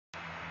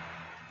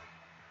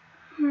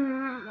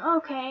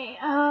Okay,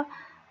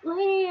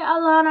 Lady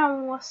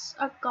Alana was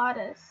a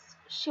goddess.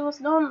 She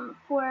was known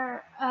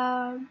for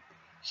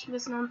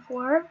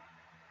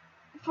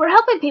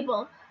helping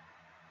people.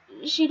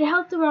 She'd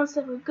help the ones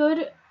that were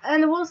good,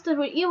 and the ones that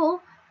were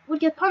evil would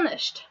get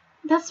punished.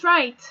 That's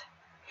right.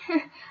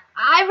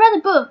 I read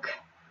a book.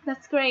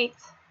 That's great.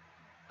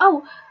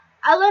 Oh,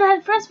 Alana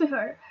had friends with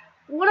her.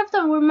 One of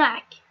them were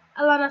Mac,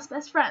 Alana's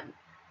best friend.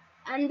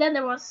 And then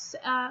there was,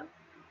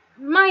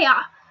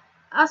 Maya,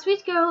 a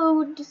sweet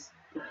girl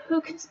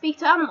who could speak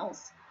to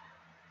animals.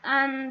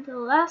 And the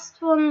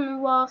last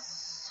one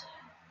was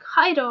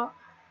Kaido,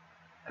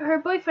 her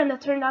boyfriend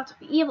that turned out to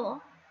be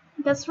evil.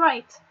 That's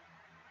right.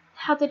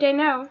 How did I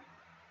know?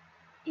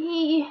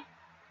 I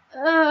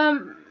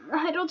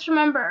don't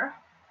remember.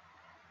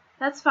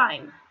 That's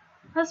fine.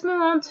 Let's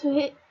move on to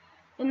it.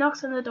 It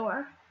knocks on the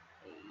door.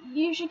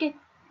 You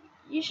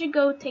should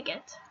go take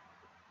it.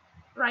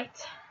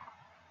 Right.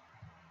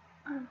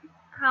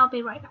 I'll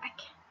be right back.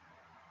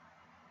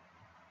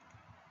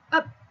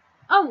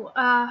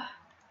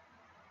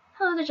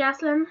 Hello there,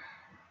 Jocelyn.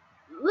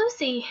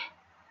 Lucy,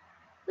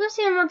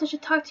 I wanted to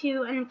talk to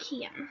you and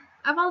Kian.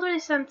 I've already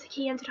sent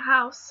Kian to the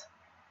house.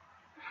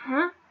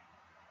 Huh?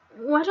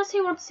 Why does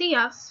he want to see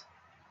us?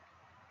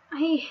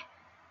 I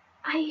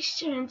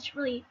shouldn't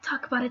really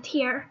talk about it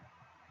here.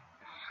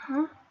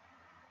 Huh?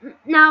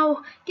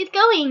 Now, get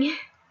going!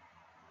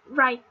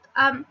 Right,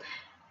 Ryan,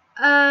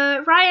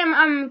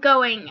 I'm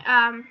going,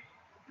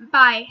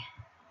 bye.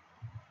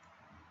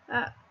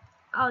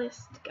 I'll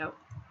just go.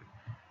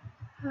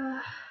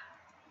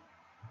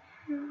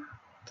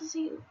 What does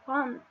he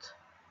want?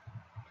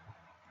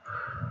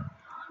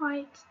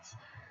 Alright,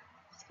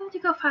 it's going to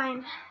go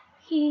fine.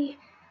 He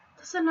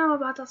doesn't know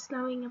about us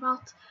knowing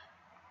about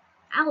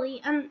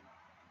Allie, and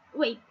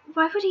wait,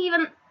 why would he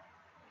even...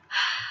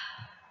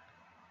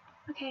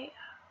 Okay.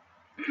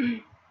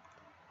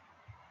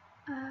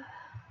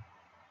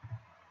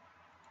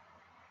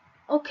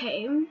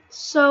 Okay,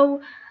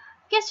 so I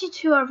guess you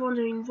two are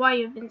wondering why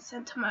you've been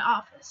sent to my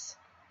office.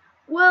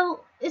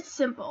 Well, it's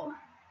simple.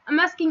 I'm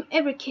asking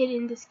every kid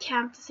in this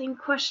camp the same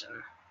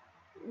question.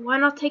 Why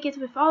not take it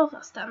with all of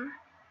us then?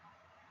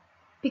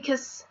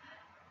 Because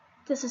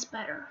this is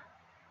better.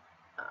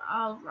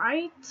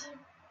 Alright.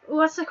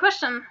 What's the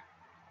question?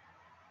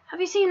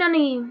 Have you seen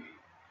any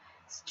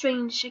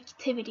strange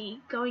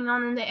activity going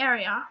on in the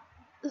area?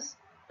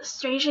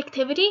 Strange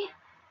activity?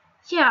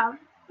 Yeah,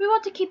 we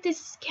want to keep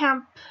this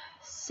camp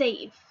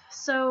safe,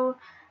 so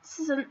this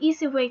is an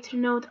easy way to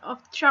know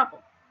of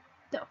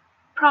the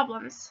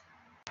problems.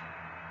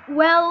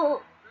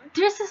 Well,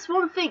 there's this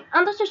one thing.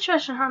 Under the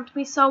treasure hunt,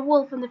 we saw a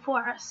wolf in the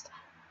forest.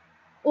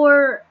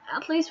 Or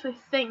at least we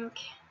think.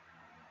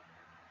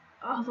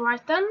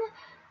 Alright then.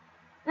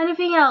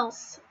 Anything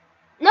else?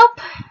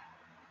 Nope.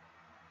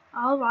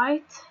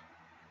 Alright.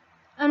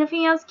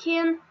 Anything else,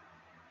 Kian?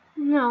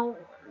 No,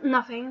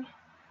 nothing.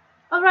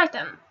 Alright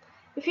then.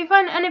 If you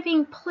find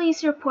anything,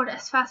 please report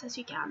as fast as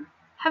you can.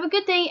 Have a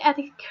good day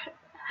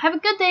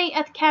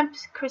at Camp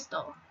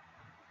Crystal.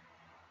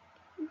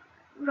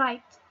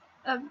 Right.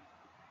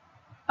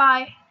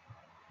 Bye.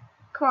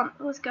 Come on,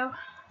 let's go.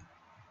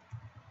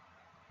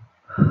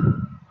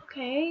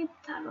 Okay,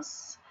 that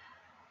was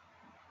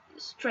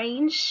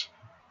strange.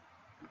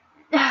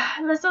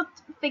 Let's not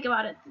think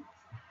about it.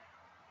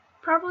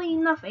 Probably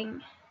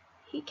nothing.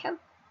 He can't.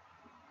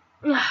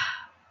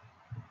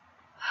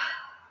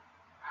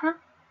 Huh?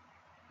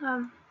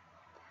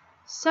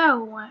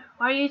 So, why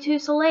are you two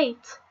so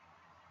late?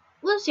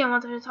 Lucian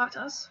wanted to talk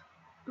to us.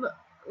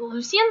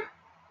 Lucian?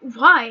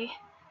 Why?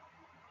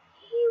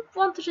 He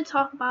wanted to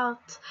talk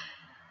about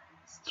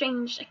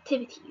strange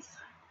activities.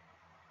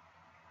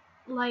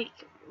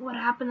 Like what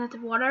happened at the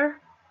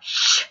water.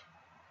 Shh!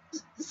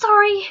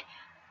 Sorry!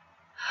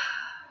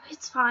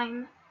 It's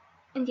fine.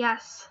 And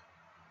yes,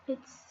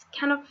 it's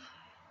kind of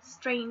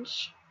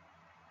strange.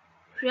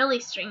 Really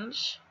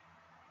strange.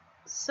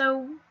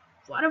 So,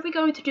 what are we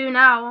going to do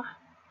now?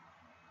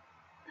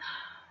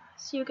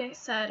 As you guys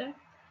said,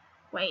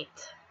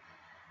 wait.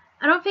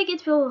 I don't think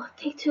it will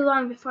take too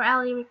long before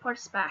Allie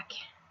reports back.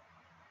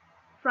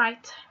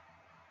 Right.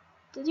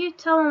 Did you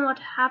tell them what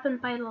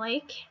happened by the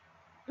lake?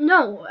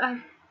 No,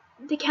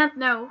 they can't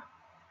know.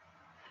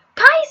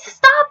 Guys,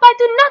 stop! I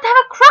do not have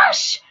a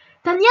crush!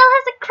 Danielle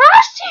has a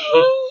crush!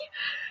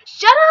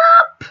 Shut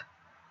up!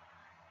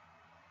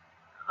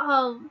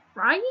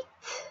 Alright.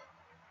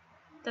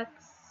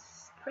 That's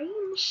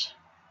strange.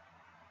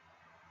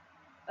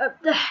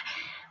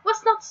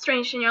 What's not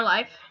strange in your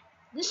life?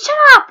 Shut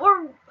up,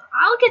 or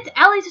I'll get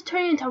Ellie to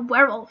turn you into a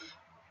werewolf.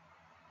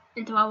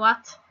 Into a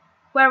what?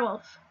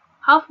 Werewolf.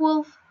 Half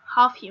wolf,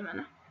 half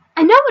human.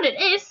 I know what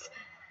it is!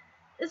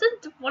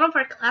 Isn't one of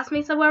our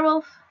classmates a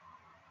werewolf?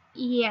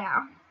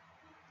 Yeah,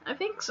 I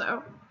think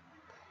so.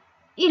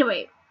 Either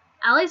way,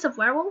 Ellie's a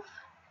werewolf?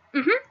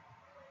 Mm-hmm.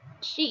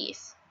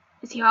 Jeez.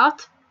 Is he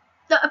hot?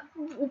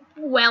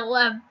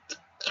 Well,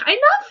 kind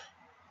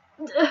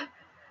of?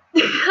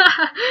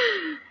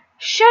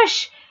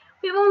 Shush!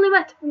 We've only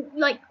met,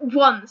 like,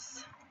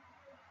 once.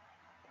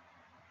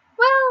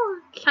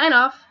 Well, kind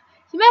of.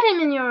 You met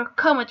him in your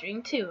coma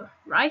dream too,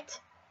 right?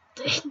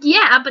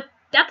 Yeah, but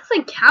that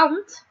doesn't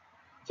count.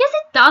 Yes,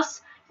 it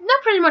does. You know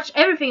pretty much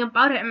everything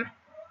about him.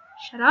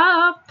 Shut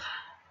up.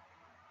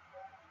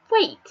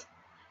 Wait,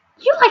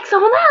 you like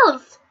someone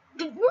else?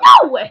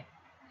 No!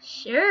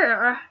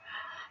 Sure.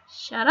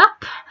 Shut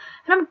up.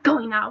 And I'm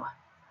going now.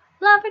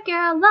 Love a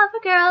girl, love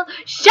a girl.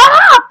 Shut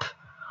up!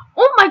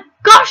 Oh my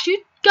gosh,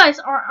 you guys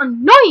are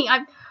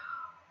annoying.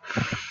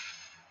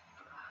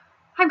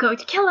 I'm going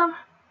to kill them.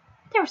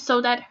 They're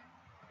so dead.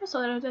 They're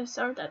so dead. They're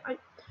so dead.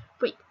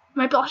 Wait,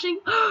 am I blushing?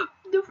 No,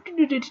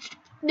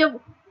 no,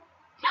 no.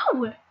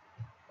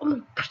 Oh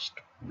my gosh.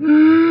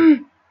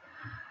 I'm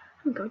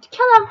going to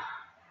kill them.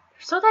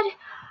 They're so dead.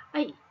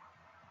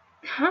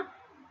 Huh?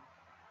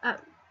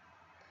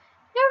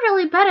 You're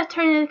really bad at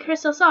turning the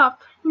crystals off.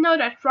 You know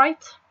that,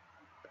 right?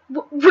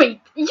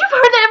 Wait, you've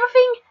heard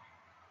everything?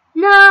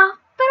 Nah,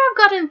 but I've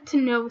gotten to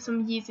know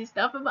some easy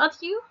stuff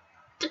about you.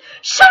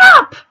 Shut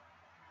up!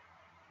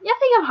 You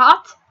think I'm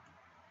hot?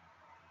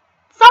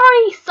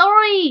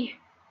 Sorry.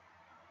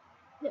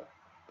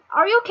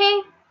 Are you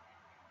okay?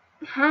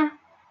 Huh?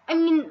 I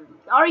mean,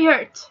 are you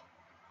hurt?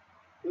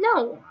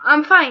 No,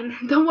 I'm fine.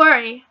 Don't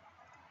worry.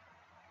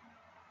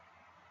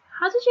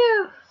 How did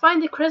you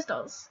find the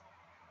crystals?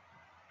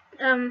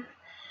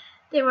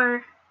 They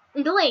were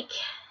in the lake.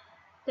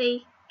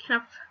 They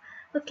kind of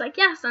looked like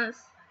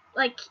Yaslins,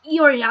 like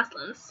your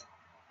Yaslins.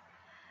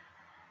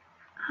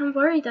 I'm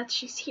worried that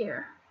she's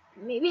here.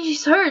 Maybe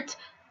she's hurt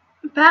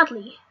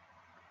badly.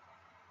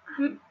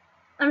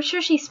 I'm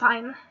sure she's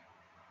fine.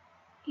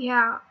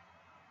 Yeah,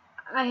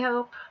 I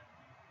hope.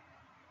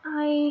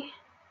 How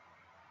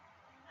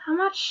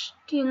much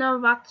do you know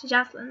about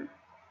Jaslyn?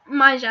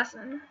 My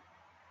Jaslyn.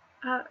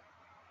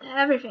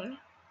 Everything.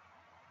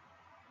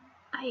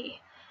 I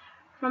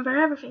remember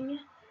everything.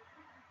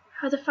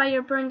 How the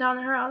fire burned down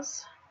her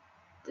house.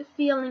 The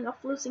feeling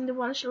of losing the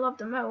one she loved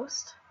the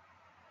most.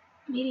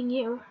 Meeting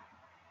you.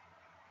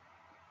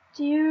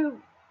 Do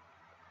you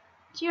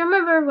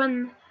remember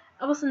when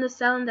I was in the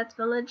cell in that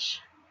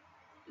village?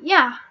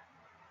 Yeah.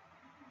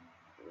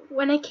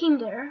 When I came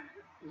there,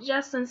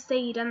 Jaslyn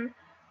stayed and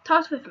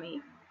talked with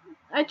me.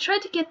 I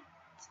tried to get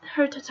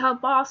her to tell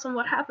boss on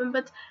what happened,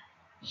 but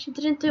she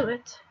didn't do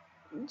it.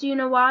 Do you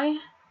know why?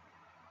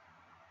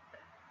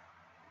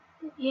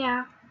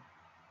 Yeah.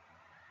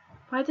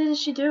 Why didn't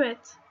she do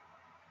it?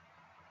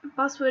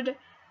 Boss would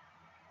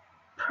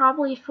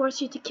probably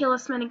force you to kill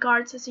as many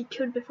guards as you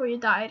could before you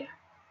died.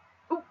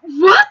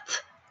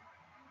 What?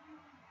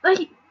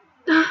 Oh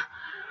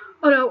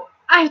no,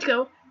 I have to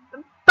go.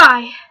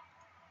 Bye.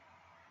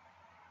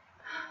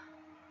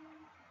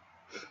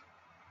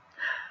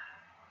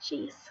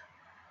 Jeez.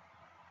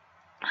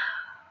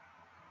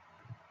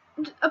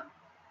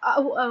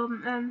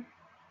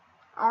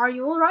 Are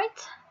you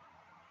alright?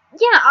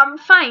 Yeah, I'm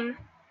fine.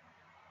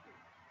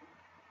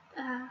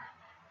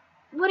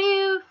 What do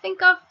you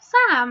think of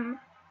Sam?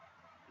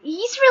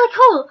 He's really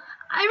cool.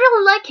 I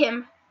really like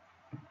him.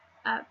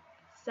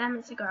 Sam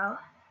is a girl.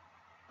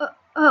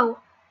 Oh,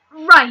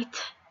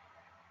 right.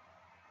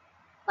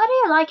 Why do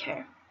you like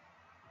her?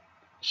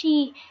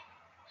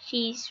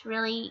 She's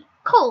really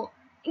cool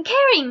and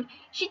caring.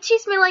 She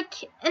treats me like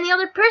any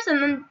other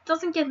person and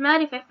doesn't get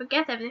mad if I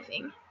forget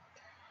anything.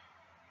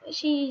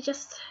 She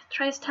just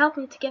tries to help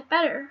me to get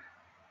better.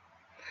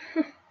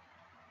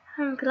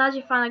 I'm glad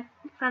you found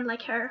a friend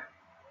like her.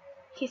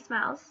 He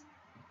smiles.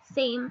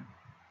 Same.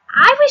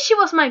 I wish she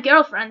was my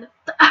girlfriend.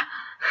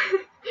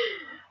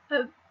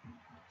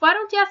 Why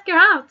don't you ask her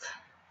out?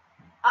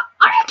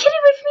 Are you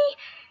kidding with me?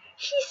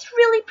 She's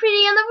really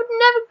pretty and would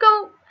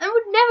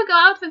never go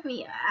out with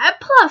me.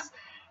 Plus,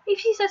 if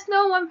she says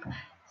no, I'm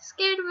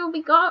scared we'll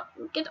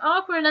get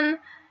awkward and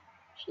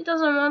she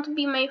doesn't want to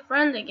be my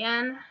friend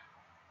again.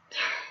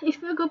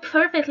 It will go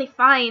perfectly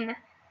fine.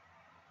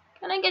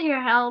 Can I get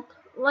your help?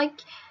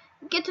 Like,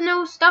 get to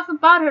know stuff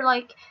about her,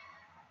 like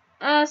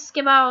ask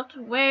about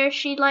where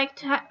she'd like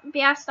to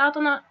be asked out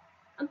on a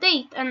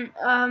date and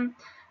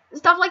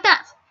stuff like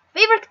that.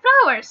 Favorite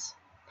flowers?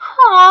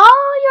 Aww,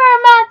 you're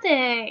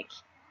romantic.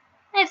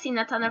 I've seen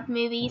a ton of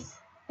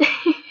movies.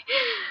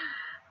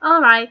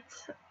 Alright,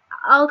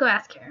 I'll go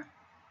ask her.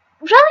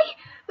 Really?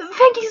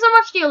 Thank you so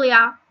much,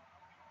 Julia.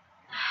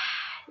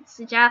 It's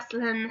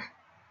Jaslyn.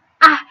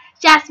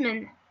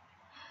 Jasmine.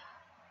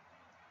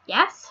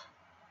 Yes?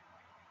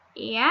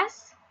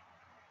 Yes?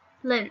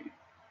 Lynn.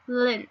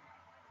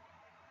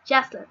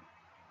 Jaslyn.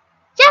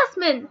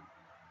 Jasmine!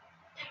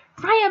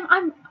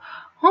 Ryan,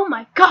 oh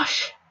my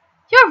gosh.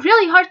 You're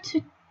really hard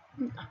to...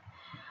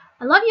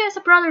 I love you as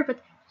a brother, but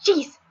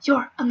jeez,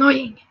 you're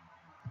annoying.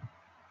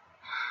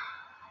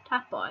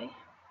 That boy.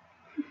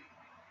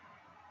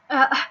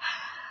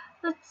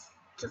 Let's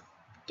just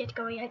get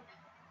going.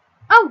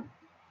 Oh,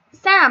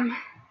 Sam.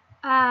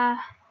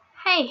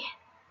 Hey.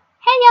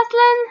 Hey,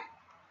 Yaslyn.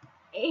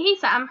 Hey,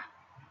 Sam.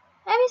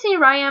 Have you seen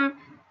Ryan?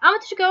 I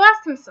wanted to go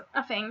ask him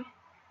a thing.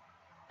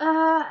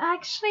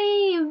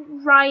 Actually,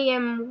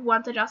 Ryan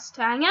wanted us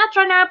to hang out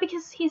right now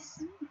because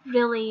he's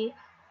really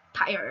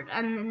tired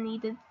and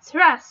needed to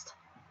rest.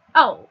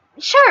 Oh,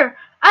 sure.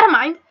 I don't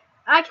mind.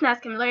 I can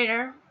ask him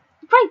later.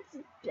 Right.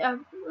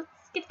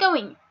 Let's get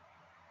going.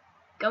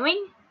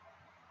 Going?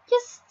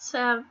 Just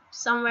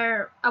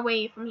somewhere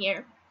away from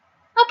here.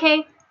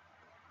 Okay.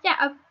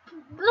 Yeah.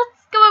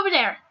 Let's go over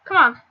there. Come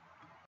on.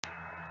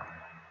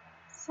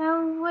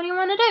 So, what do you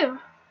want to do?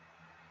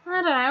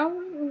 I don't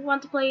know.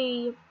 Want to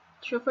play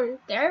Truth or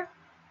Dare?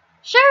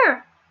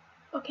 Sure.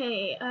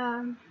 Okay.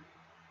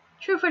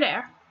 Truth or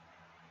Dare?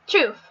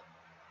 Truth.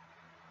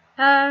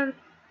 Um.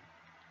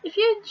 If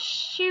you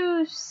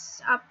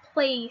choose a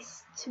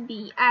place to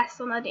be asked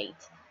on a date,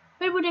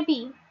 where would it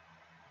be?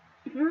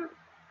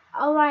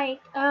 Alright,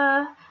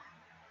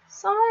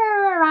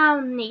 somewhere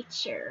around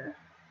nature.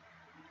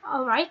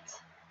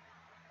 Alright.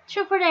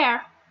 Truth or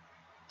dare?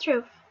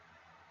 Truth.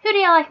 Who do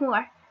you like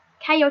more?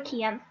 Kai or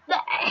Kian?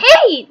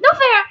 Hey! No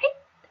fair!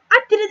 I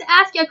didn't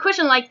ask you a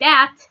question like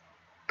that.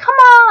 Come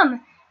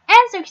on!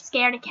 Answer,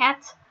 scaredy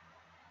cat.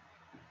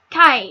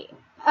 Kai,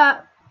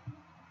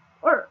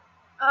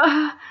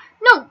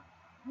 no.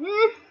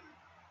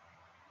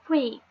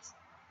 Wait.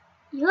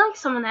 You like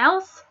someone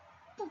else?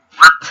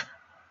 What?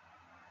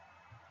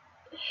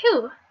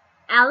 Who?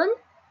 Alan?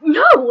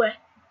 No!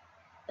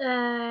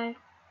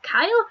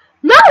 Kyle?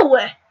 No!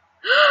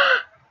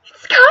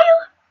 It's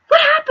Kyle?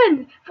 What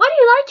happened? Why do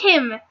you like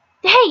him?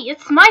 Hey,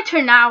 it's my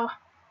turn now.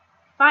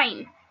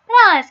 Fine, but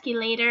I'll ask you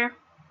later.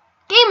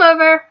 Game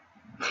over.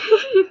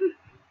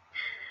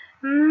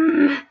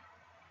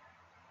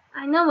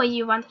 I know what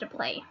you wanted to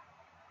play.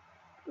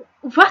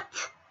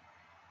 What?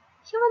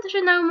 You wanted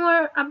to know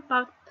more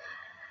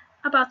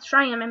about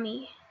Ryan and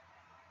me.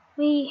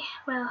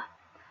 Well,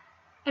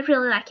 I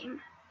really like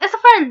him. As a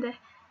friend.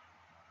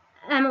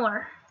 And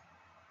more.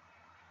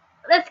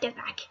 Let's get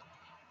back.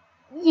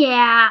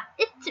 Yeah,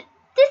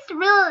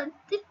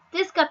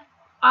 this got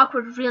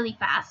awkward really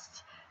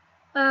fast.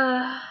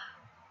 Oh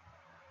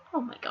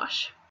my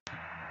gosh.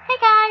 Hey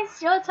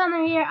guys,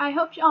 Tanner here. I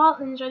hope you all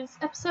enjoyed this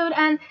episode,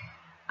 and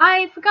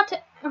I forgot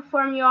to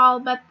inform you all,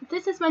 but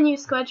this is my new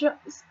schedule.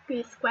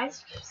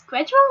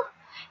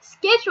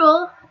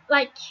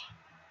 Like,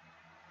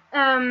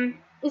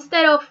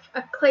 instead of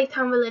a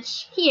Claytown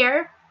Village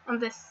here on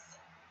this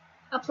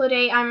upload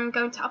day, I'm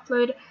going to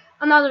upload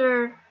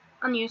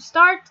a new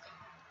start,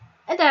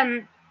 and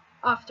then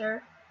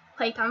after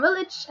Claytown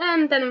Village,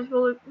 and then it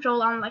will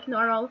roll on like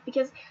normal,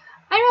 because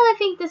I really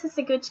think this is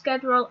a good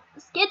schedule,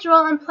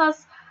 and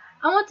plus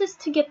I want this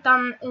to get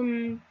done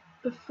in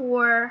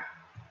before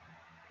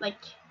like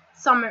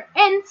summer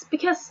ends,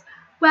 because,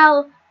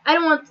 well, I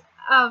don't want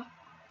a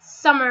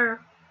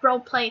summer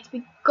roleplay to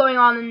be going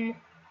on in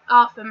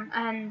autumn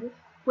and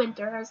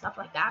winter and stuff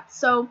like that.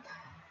 So,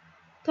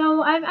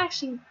 though I've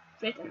actually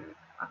written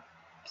a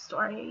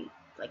story,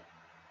 like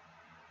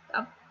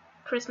a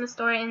Christmas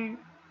story in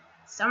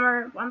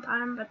summer one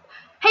time, but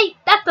hey,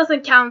 that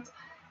doesn't count,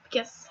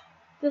 because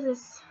this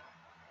is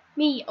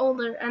me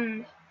older,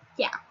 and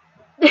yeah.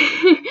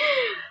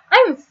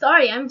 I'm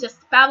sorry, I'm just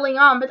babbling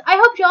on, but I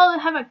hope you all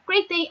have a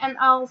great day, and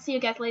I'll see you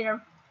guys later.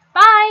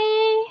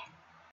 Bye!